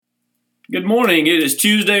Good morning. It is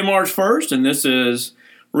Tuesday, March 1st, and this is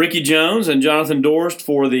Ricky Jones and Jonathan Dorst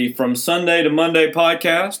for the From Sunday to Monday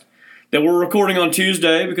podcast that we're recording on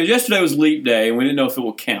Tuesday because yesterday was leap day and we didn't know if it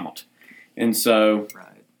will count. And so,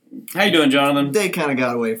 How you doing, Jonathan? They kind of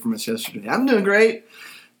got away from us yesterday. I'm doing great.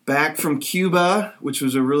 Back from Cuba, which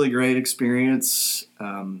was a really great experience.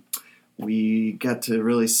 We got to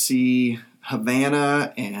really see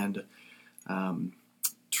Havana and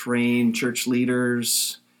train church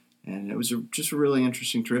leaders. And it was just a really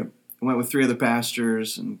interesting trip. I went with 3 other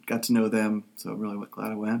pastors and got to know them, so I'm really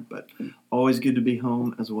glad I went. But always good to be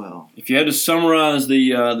home as well. If you had to summarize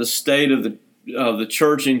the state of the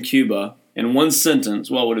church in Cuba in one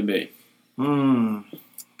sentence, what would it be?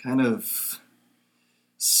 Kind of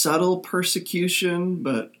subtle persecution,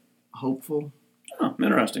 but hopeful. Oh,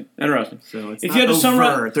 interesting. So it's if not you had to overt.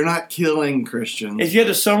 summarize, They're not killing Christians. If you had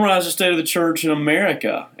to summarize the state of the church in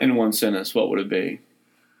America in one sentence, what would it be?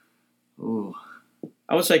 Ooh.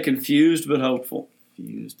 I would say confused but hopeful.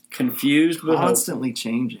 Confused but hopeful. Constantly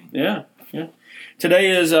changing. Yeah.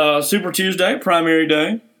 Today is Super Tuesday, primary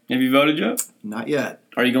day. Have you voted yet? Not yet.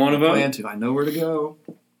 Are you going to vote? I plan to. I know where to go.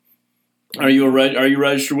 Are you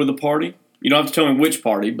registered with a party? You don't have to tell me which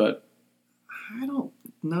party, but I don't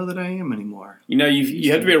know that I am anymore. You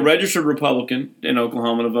have to be a registered Republican in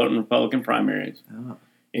Oklahoma to vote in Republican primaries. Oh.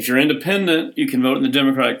 If you're independent, you can vote in the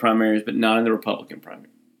Democratic primaries, but not in the Republican primary.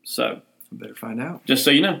 So I better find out. Just so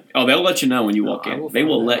you know. Oh, they'll let you know when you walk in. They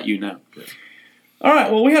will let you know. Good. All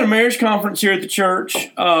right. Well, we had a marriage conference here at the church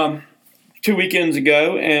 2 weekends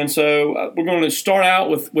ago, and so we're going to start out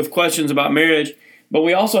with questions about marriage, but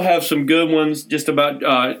we also have some good ones just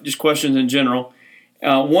about just questions in general.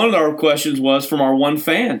 One of our questions was from our one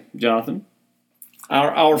fan, Jonathan.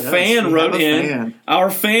 Our fan wrote in. Our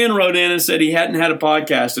fan wrote in and said he hadn't had a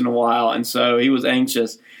podcast in a while, and so he was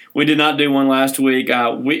anxious. We did not do one last week. I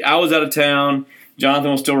was out of town.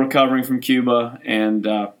 Jonathan was still recovering from Cuba, and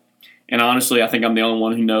honestly, I think I'm the only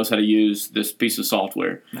one who knows how to use this piece of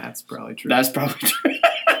software. That's probably true.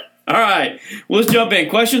 All right, well, let's jump in.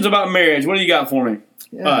 Questions about marriage. What do you got for me?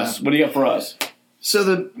 Yeah. Us. What do you got for us? So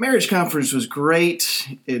the marriage conference was great.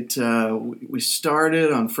 We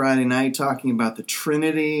started on Friday night talking about the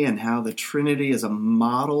Trinity and how the Trinity is a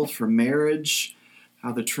model for marriage.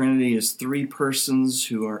 How the Trinity is 3 persons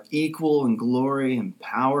who are equal in glory and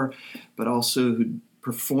power, but also who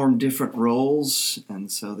perform different roles.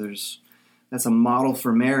 And so that's a model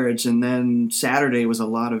for marriage. And then Saturday was a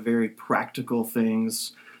lot of very practical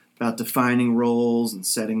things about defining roles and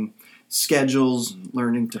setting schedules, and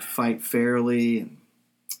learning to fight fairly and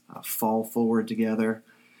fall forward together.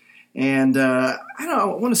 And I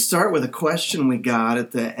want to start with a question we got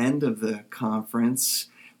at the end of the conference,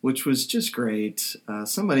 which was just great.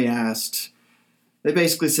 Somebody asked, they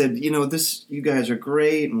basically said, you guys are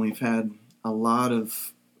great, and we've been given a lot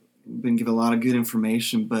of good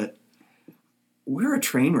information, but we're a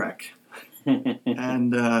train wreck.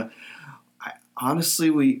 And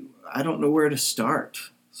honestly, I don't know where to start.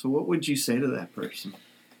 So what would you say to that person?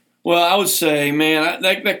 Well, I would say, man,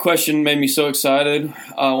 that question made me so excited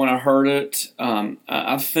when I heard it.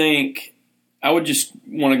 I think I would just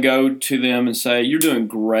want to go to them and say, you're doing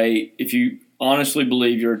great if you honestly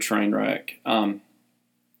believe you're a train wreck. And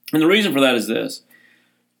the reason for that is this.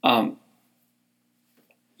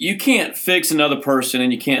 You can't fix another person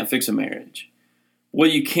and you can't fix a marriage.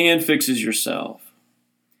 What you can fix is yourself.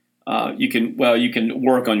 You can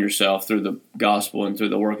work on yourself through the gospel and through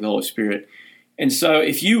the work of the Holy Spirit. And so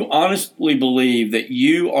if you honestly believe that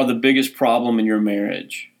you are the biggest problem in your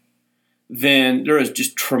marriage, then there is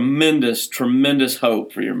just tremendous, tremendous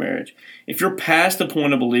hope for your marriage. If you're past the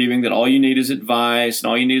point of believing that all you need is advice and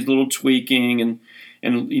all you need is a little tweaking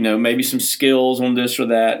and maybe some skills on this or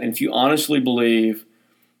that, and if you honestly believe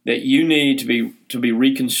that you need to be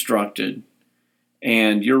reconstructed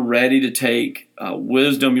and you're ready to take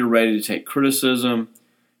wisdom, you're ready to take criticism,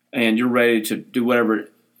 and you're ready to do whatever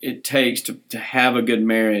it takes to have a good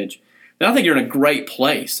marriage, then I think you're in a great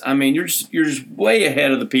place. I mean, you're just way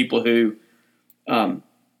ahead of the people who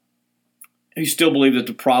still believe that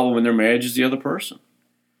the problem in their marriage is the other person.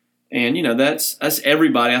 And that's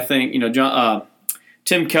everybody. I think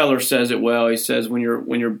Tim Keller says it well. He says when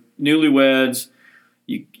you're newlyweds,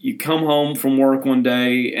 you come home from work one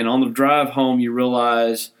day, and on the drive home you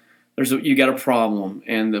realize you got a problem,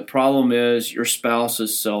 and the problem is your spouse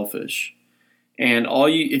is selfish. And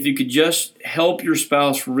if you could just help your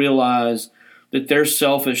spouse realize that their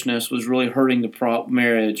selfishness was really hurting the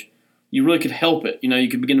marriage, you really could help it. You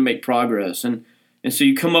could begin to make progress. And so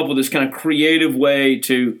you come up with this kind of creative way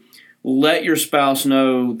to let your spouse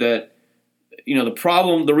know that the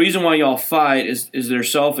problem, the reason why y'all fight is their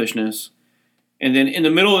selfishness. And then in the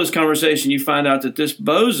middle of this conversation, you find out that this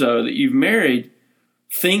bozo that you've married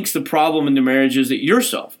thinks the problem in the marriage is that you're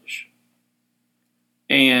selfish.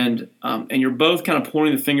 And you're both kind of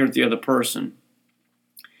pointing the finger at the other person.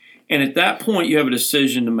 And at that point, you have a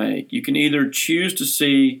decision to make. You can either choose to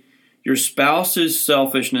see your spouse's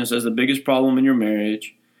selfishness as the biggest problem in your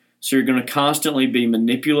marriage, so you're going to constantly be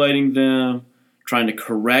manipulating them, trying to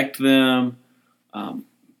correct them,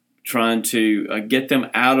 trying to get them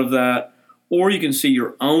out of that. Or you can see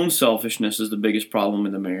your own selfishness as the biggest problem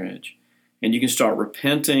in the marriage. And you can start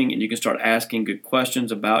repenting, and you can start asking good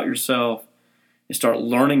questions about yourself, and start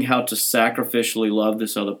learning how to sacrificially love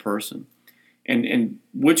this other person. And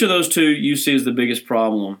which of those two you see as the biggest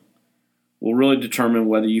problem will really determine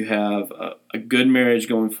whether you have a good marriage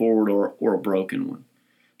going forward or a broken one.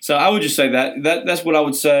 So I would just say that's what I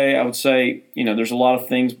would say. I would say, there's a lot of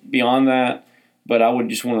things beyond that, but I would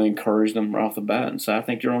just want to encourage them right off the bat and say, I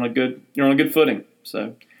think you're on a good footing.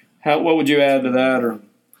 So what would you add to that? Or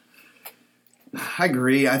I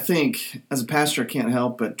agree. I think as a pastor, I can't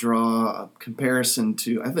help but draw a comparison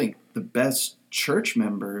to, I think the best church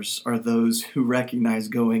members are those who recognize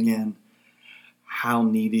going in how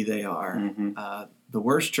needy they are. Mm-hmm. The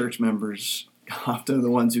worst church members often are the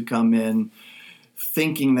ones who come in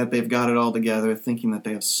thinking that they've got it all together, thinking that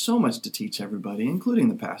they have so much to teach everybody, including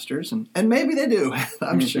the pastors. And maybe they do.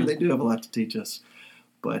 I'm sure they do have a lot to teach us.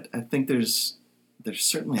 But I think there's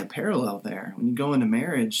certainly a parallel there. When you go into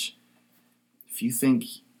marriage, if you think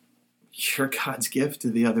you're God's gift to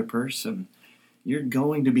the other person, you're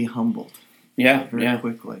going to be humbled very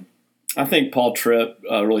quickly. I think Paul Tripp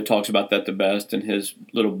really talks about that the best in his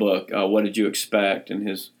little book, What Did You Expect?, and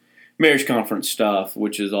his marriage conference stuff,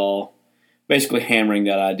 which is all basically hammering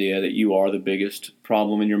that idea that you are the biggest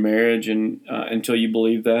problem in your marriage, and until you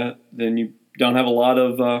believe that, then you don't have a lot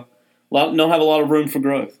of room for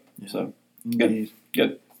growth. Yeah. So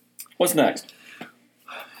good. What's next?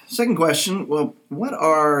 Second question. Well, what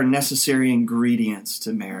are necessary ingredients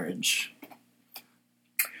to marriage?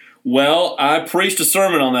 Well, I preached a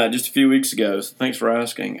sermon on that just a few weeks ago, so thanks for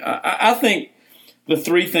asking. I think the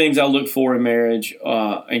three things I look for in marriage,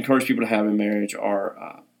 encourage people to have in marriage,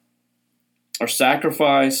 are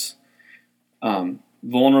sacrifice,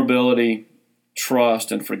 vulnerability,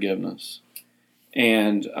 trust, and forgiveness.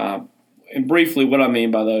 And briefly, what I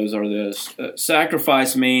mean by those are this.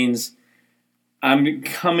 Sacrifice means I'm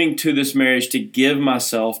coming to this marriage to give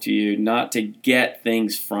myself to you, not to get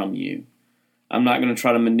things from you. I'm not going to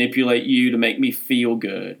try to manipulate you to make me feel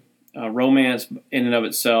good. Romance in and of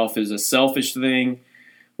itself is a selfish thing.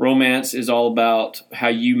 Romance is all about how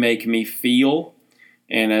you make me feel.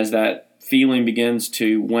 And as that feeling begins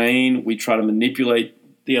to wane, we try to manipulate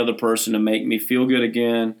the other person to make me feel good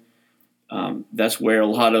again. That's where a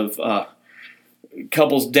lot of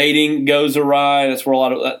couples dating goes awry. That's where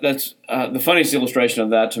the funniest illustration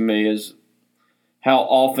of that to me is how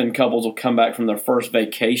often couples will come back from their first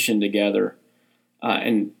vacation together,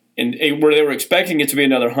 and where they were expecting it to be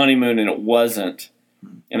another honeymoon and it wasn't,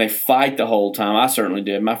 and they fight the whole time. I certainly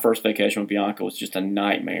did. My first vacation with Bianca was just a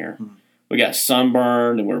nightmare. We got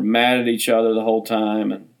sunburned and we're mad at each other the whole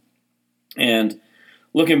time, and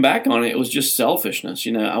looking back on it, it was just selfishness.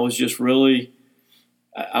 I was just really.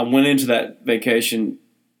 I went into that vacation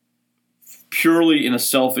purely in a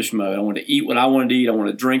selfish mode. I wanted to eat what I wanted to eat. I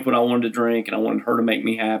wanted to drink what I wanted to drink, and I wanted her to make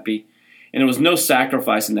me happy. And there was no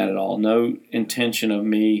sacrifice in that at all, no intention of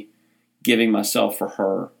me giving myself for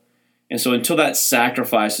her. And so until that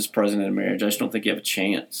sacrifice is present in a marriage, I just don't think you have a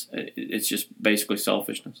chance. It's just basically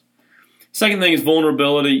selfishness. Second thing is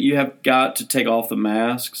vulnerability. You have got to take off the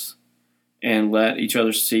masks and let each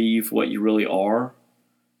other see you for what you really are.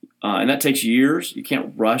 And that takes years. You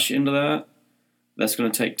can't rush into that. That's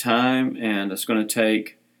going to take time, and it's going to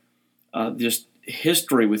take just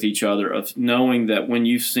history with each other of knowing that when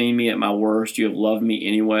you've seen me at my worst, you have loved me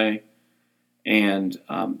anyway. And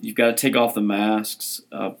you've got to take off the masks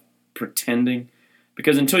of pretending,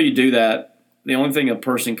 because until you do that, the only thing a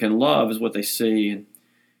person can love is what they see. And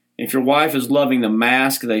if your wife is loving the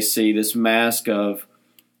mask they see, this mask of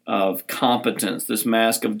competence, this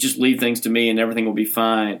mask of just leave things to me and everything will be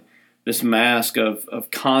fine, this mask of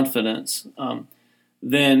confidence,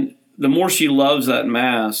 then the more she loves that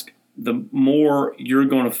mask, the more you're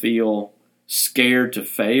going to feel scared to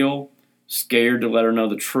fail, scared to let her know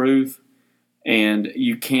the truth, and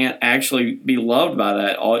you can't actually be loved by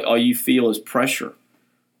that. All you feel is pressure.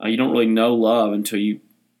 You don't really know love until you've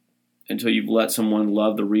let someone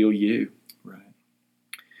love the real you.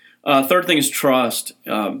 Right. Third thing is trust.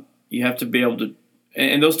 You have to be able to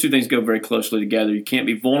and those two things go very closely together. You can't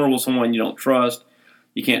be vulnerable to someone you don't trust.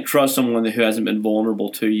 You can't trust someone who hasn't been vulnerable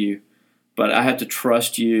to you. But I have to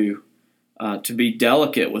trust you to be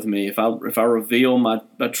delicate with me. If I reveal my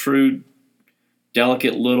true,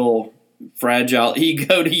 delicate little fragile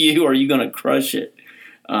ego to you, are you going to crush it?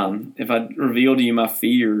 If I reveal to you my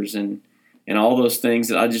fears and all those things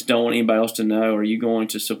that I just don't want anybody else to know, are you going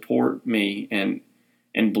to support me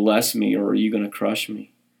and bless me, or are you going to crush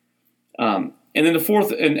me? And then the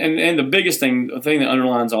fourth and the biggest thing, the thing that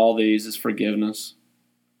underlines all these is forgiveness.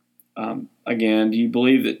 Again, do you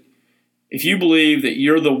believe that if you believe that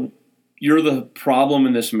you're the problem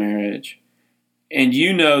in this marriage, and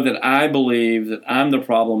you know that I believe that I'm the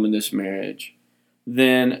problem in this marriage,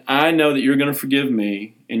 then I know that you're going to forgive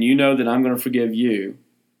me, and you know that I'm going to forgive you,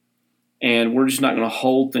 and we're just not going to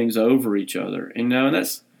hold things over each other. And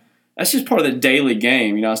that's just part of the daily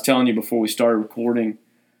game. I was telling you before we started recording,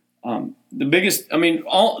 the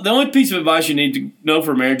only piece of advice you need to know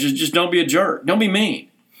for marriage is just don't be a jerk, don't be mean.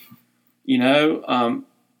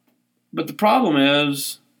 But the problem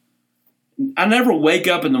is, I never wake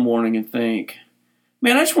up in the morning and think,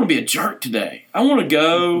 man, I just want to be a jerk today. I want to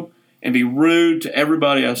go and be rude to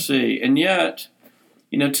everybody I see. And yet,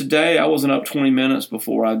 today I wasn't up 20 minutes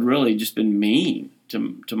before I'd really just been mean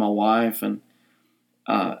to my wife. And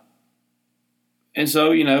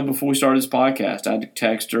so, before we started this podcast, I had to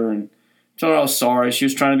text her and tell her I was sorry. She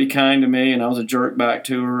was trying to be kind to me, and I was a jerk back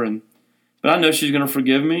to her. But I know she's going to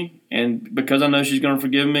forgive me. And because I know she's going to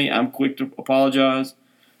forgive me, I'm quick to apologize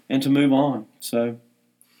and to move on. So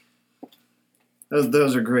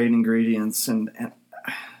those are great ingredients. And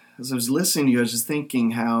as I was listening to you, I was just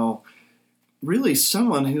thinking how really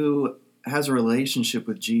someone who has a relationship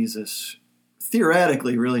with Jesus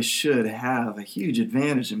theoretically really should have a huge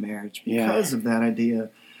advantage in marriage because of that idea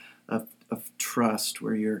of trust,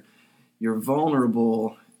 where you're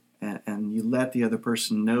vulnerable and you let the other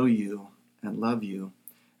person know you and love you.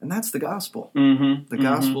 And that's the gospel. Mm-hmm. The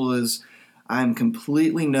gospel is I'm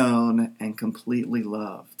completely known and completely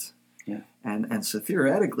loved. Yeah. And so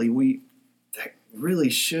theoretically, that really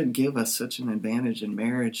should give us such an advantage in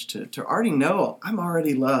marriage to already know I'm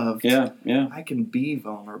already loved. Yeah. I can be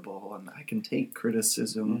vulnerable and I can take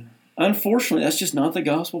criticism. Yeah. Unfortunately, that's just not the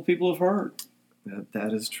gospel people have heard.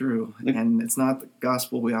 That is true. And it's not the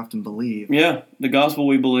gospel we often believe. Yeah. The gospel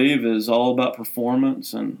we believe is all about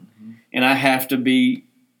performance and I have to be,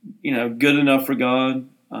 good enough for God.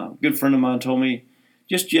 A good friend of mine told me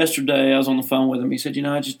just yesterday, I was on the phone with him. He said,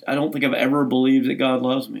 I don't think I've ever believed that God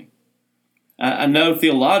loves me. I know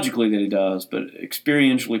theologically that he does, but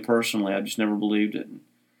experientially, personally, I just never believed it. And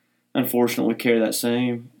unfortunately, we carry that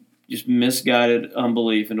same just misguided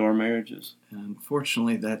unbelief into our marriages. And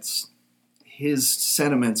unfortunately, his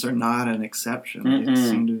sentiments are not an exception. Mm-mm. They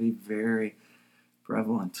seem to be very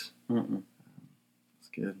prevalent. Mm-mm. That's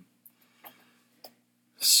good.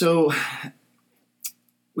 So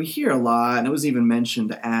we hear a lot, and it was even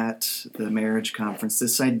mentioned at the marriage conference,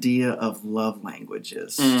 this idea of love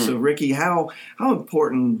languages. So Ricky, how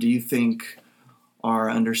important do you think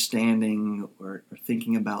are understanding or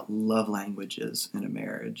thinking about love languages in a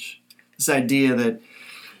marriage? This idea that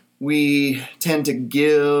we tend to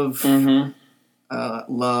give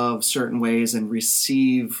love certain ways and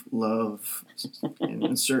receive love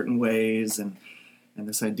in certain ways, and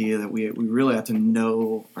this idea that we really have to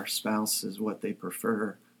know our spouses, what they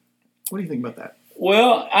prefer. What do you think about that?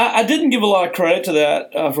 Well, I didn't give a lot of credit to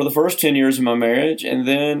that for the first 10 years of my marriage. And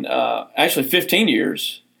then actually 15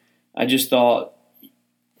 years, I just thought,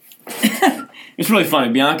 it's really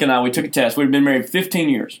funny. Bianca and I, we took a test. We'd been married 15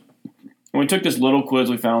 years. And we took this little quiz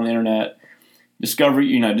we found on the internet, discover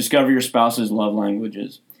your spouse's love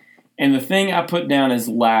languages. And the thing I put down as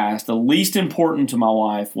the least important to my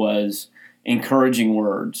wife was encouraging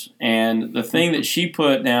words. And the thing that she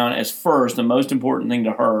put down as first, the most important thing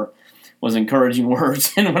to her, was encouraging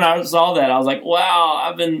words. And when I saw that, I was like, wow,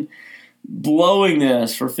 I've been blowing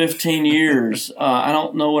this for 15 years. I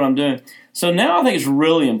don't know what I'm doing. So now I think it's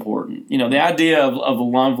really important. The idea of a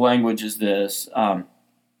love language is this.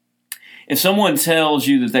 If someone tells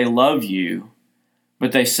you that they love you,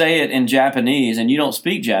 but they say it in Japanese and you don't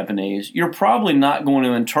speak Japanese, you're probably not going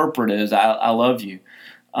to interpret it as I love you.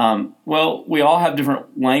 Well, we all have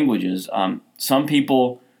different languages. Some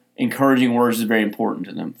people, encouraging words is very important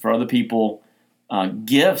to them. For other people,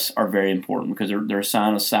 gifts are very important because they're a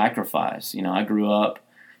sign of sacrifice. I grew up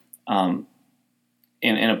in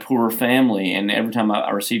a poor family, and every time I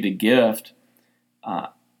received a gift, I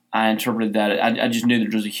interpreted that. I just knew that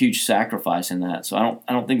there was a huge sacrifice in that. So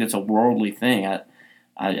I don't think that's a worldly thing.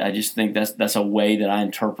 I just think that's a way that I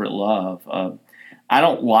interpret love. I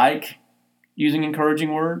don't like using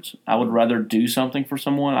encouraging words. I would rather do something for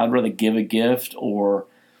someone. I'd rather give a gift, or,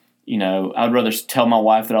 I'd rather tell my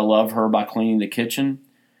wife that I love her by cleaning the kitchen.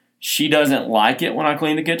 She doesn't like it when I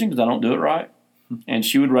clean the kitchen because I don't do it right. And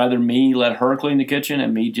she would rather me let her clean the kitchen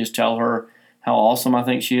and me just tell her how awesome I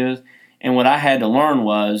think she is. And what I had to learn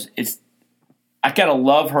was I got to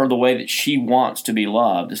love her the way that she wants to be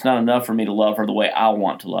loved. It's not enough for me to love her the way I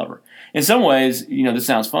want to love her. In some ways, this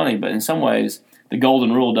sounds funny, but in some ways, the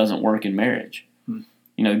golden rule doesn't work in marriage.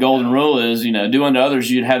 The golden rule is, do unto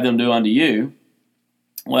others, you'd have them do unto you.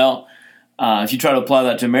 Well, if you try to apply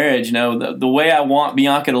that to marriage, the way I want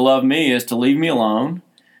Bianca to love me is to leave me alone,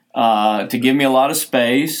 to give me a lot of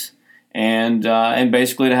space, and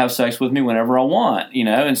basically to have sex with me whenever I want,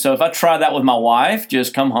 And so if I try that with my wife,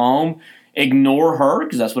 just come home, ignore her,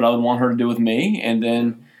 because that's what I would want her to do with me, and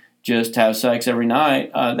then just have sex every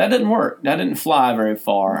night, that didn't work. That didn't fly very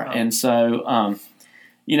far. Wow. And so,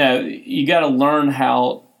 you got to learn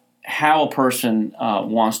how a person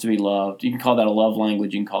wants to be loved. You can call that a love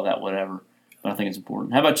language. You can call that whatever. But I think it's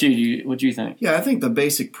important. How about you? What do you think? Yeah, I think the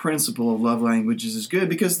basic principle of love languages is good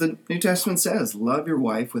because the New Testament says, love your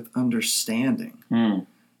wife with understanding.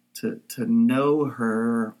 To know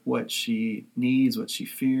her, what she needs, what she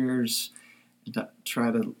fears, and to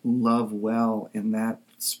try to love well in that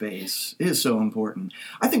space is so important.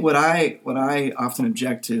 I think what I often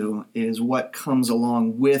object to is what comes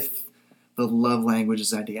along with the love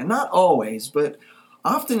languages idea. Not always, but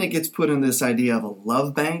often it gets put in this idea of a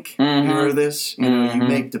love bank. Mm-hmm. You hear this? You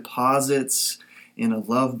make deposits in a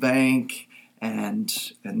love bank, and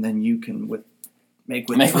then you can make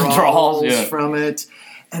withdrawals from it.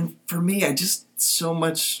 And for me, I just so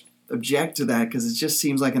much object to that because it just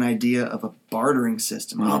seems like an idea of a bartering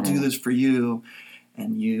system. Mm-hmm. I'll do this for you,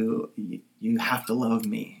 and you have to love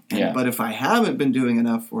me. But if I haven't been doing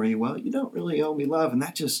enough for you, well, you don't really owe me love. And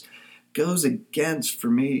that just goes against, for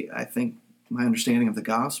me, I think, my understanding of the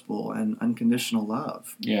gospel and unconditional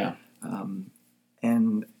love. Yeah.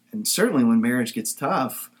 And certainly when marriage gets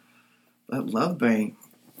tough, that love bank,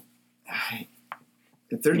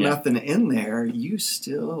 if there's nothing in there, you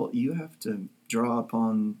have to draw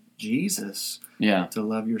upon Jesus to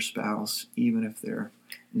love your spouse, even if they're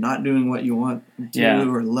not doing what you want to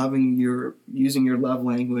or using your love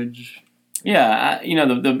language. Yeah,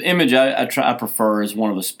 the image I prefer is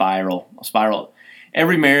one of a spiral.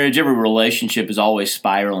 Every marriage, every relationship is always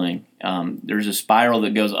spiraling. There's a spiral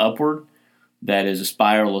that goes upward, that is a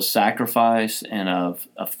spiral of sacrifice and of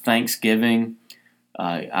thanksgiving.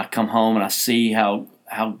 I come home and I see how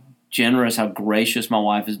generous, how gracious my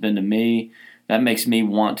wife has been to me. That makes me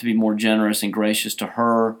want to be more generous and gracious to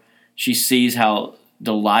her. She sees how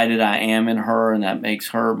delighted I am in her, and that makes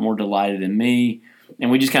her more delighted in me. And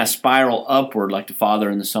we just kind of spiral upward, like the Father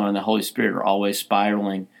and the Son and the Holy Spirit are always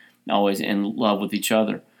spiraling, always in love with each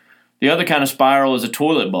other. The other kind of spiral is a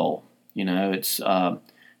toilet bowl. It's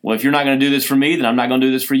well, if you're not going to do this for me, then I'm not going to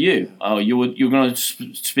do this for you. Oh, you're going to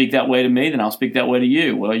speak that way to me, then I'll speak that way to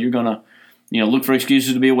you. Well, you're going to look for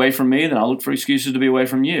excuses to be away from me, then I'll look for excuses to be away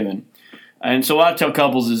from you. And so what I tell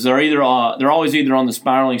couples is they're always either on the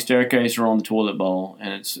spiraling staircase or on the toilet bowl,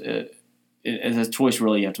 and it's a choice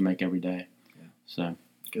really you have to make every day. Yeah. So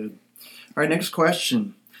good. All right, next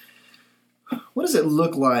question. What does it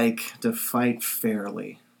look like to fight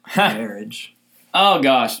fairly in marriage? Oh,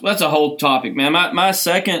 gosh. That's a whole topic, man. My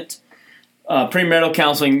second premarital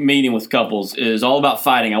counseling meeting with couples is all about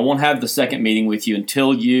fighting. I won't have the second meeting with you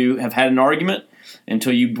until you have had an argument,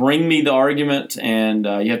 until you bring me the argument, and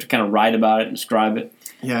you have to kind of write about it and describe it.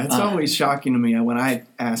 Yeah, it's always shocking to me when I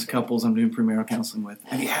ask couples I'm doing premarital counseling with,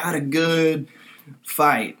 have you had a good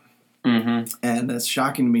fight? Mm-hmm. And it's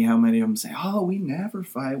shocking to me how many of them say, "Oh, we never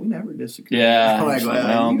fight, we never disagree." Yeah,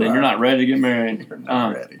 then you're not ready to get married. You're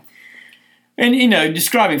not ready. And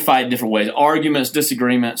describing fight in different ways, arguments,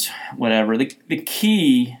 disagreements, whatever. The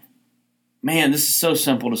key, man, this is so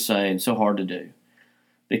simple to say and so hard to do.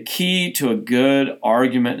 The key to a good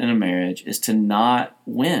argument in a marriage is to not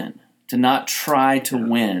win, to not try to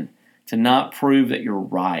win, to not prove that you're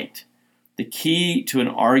right. The key to an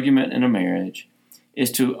argument in a marriage is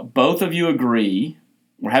to both of you agree,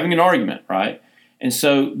 we're having an argument, right? And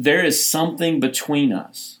so there is something between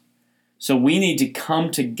us. So we need to come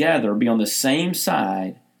together, be on the same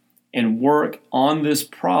side, and work on this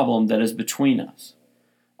problem that is between us.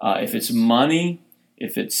 If it's money,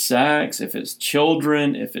 if it's sex, if it's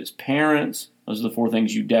children, if it's parents, those are the four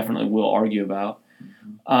things you definitely will argue about.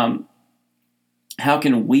 How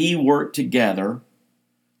can we work together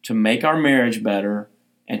to make our marriage better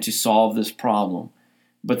and to solve this problem?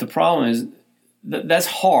 But the problem is that's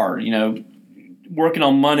hard. working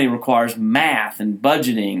on money requires math and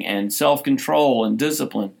budgeting and self-control and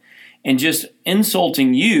discipline. And just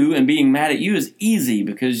insulting you and being mad at you is easy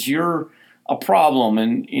because you're a problem.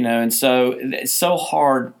 And so it's so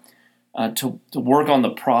hard to work on the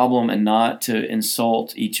problem and not to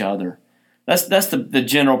insult each other. That's the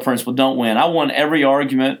general principle. Don't win. I won every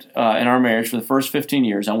argument in our marriage for the first 15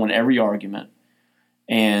 years. I won every argument.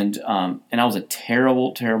 And I was a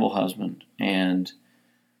terrible, terrible husband. And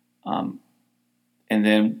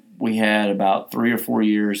then we had about 3 or 4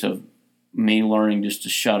 years of me learning just to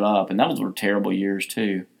shut up, and those were terrible years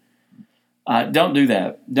too. Don't do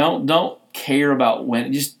that. Don't care about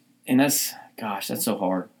when. That's so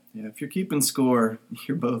hard. Yeah, if you're keeping score,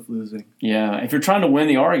 you're both losing. Yeah, if you're trying to win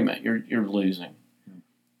the argument, you're losing.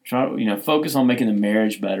 Try focus on making the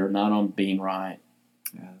marriage better, not on being right.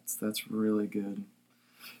 Yeah, that's really good.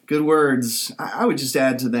 Good words. I would just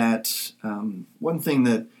add to that one thing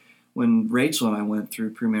that when Rachel and I went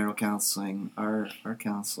through premarital counseling, our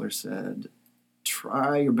counselor said,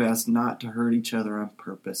 try your best not to hurt each other on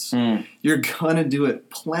purpose. You're going to do it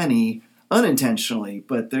plenty unintentionally,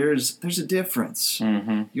 but there's a difference.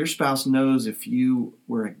 Mm-hmm. Your spouse knows if you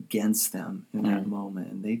were against them in that moment,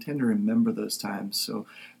 and they tend to remember those times. So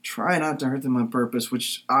try not to hurt them on purpose,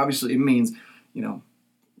 which obviously it means, no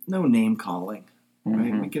name calling.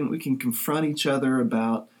 Right? Mm-hmm. We can confront each other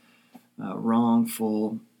about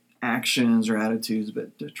wrongful actions or attitudes,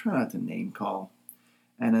 but try not to name call.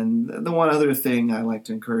 And then the one other thing I like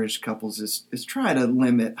to encourage couples is try to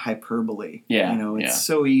limit hyperbole. Yeah, It's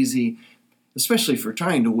so easy, especially if we're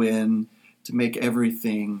trying to win, to make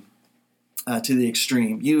everything to the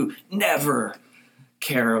extreme. You never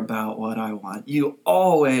care about what I want. You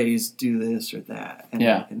always do this or that. And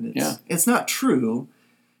it's not true.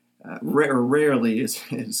 Rarely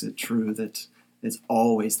is it true that it's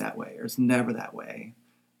always that way or it's never that way.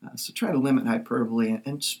 So try to limit hyperbole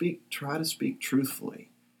and try to speak truthfully.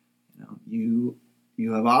 You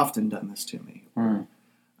have often done this to me.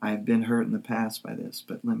 I have been hurt in the past by this,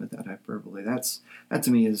 but limit that hyperbole. That to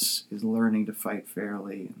me is learning to fight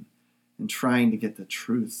fairly and trying to get the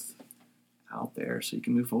truth out there so you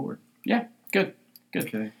can move forward. Yeah, good.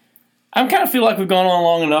 Okay. I kind of feel like we've gone on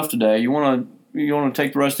long enough today. You want to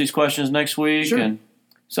take the rest of these questions next week? Sure. And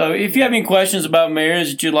so if you have any questions about marriage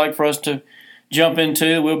that you'd like for us to jump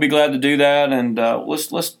into, we'll be glad to do that. And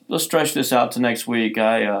let's stretch this out to next week.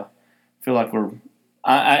 I feel like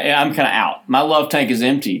I'm kind of out. My love tank is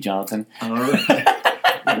empty, Jonathan. All right.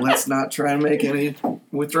 Let's not try to make any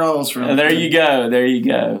withdrawals from it. There you go.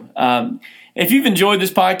 If you've enjoyed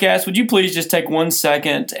this podcast, would you please just take 1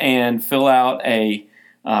 second and fill out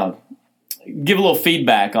give a little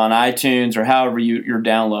feedback on iTunes or however you're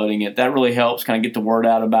downloading it. That really helps kind of get the word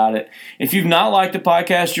out about it. If you've not liked the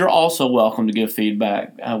podcast, you're also welcome to give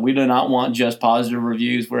feedback. We do not want just positive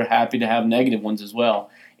reviews. We're happy to have negative ones as well.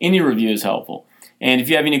 Any review is helpful. And if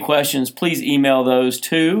you have any questions, please email those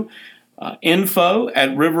to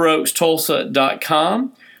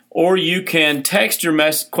info@riveroakstulsa.com, or you can text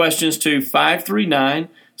your questions to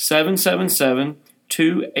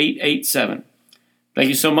 539-777-2887. Thank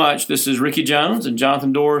you so much. This is Ricky Jones and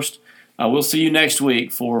Jonathan Dorst. We'll see you next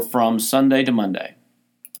week for From Sunday to Monday.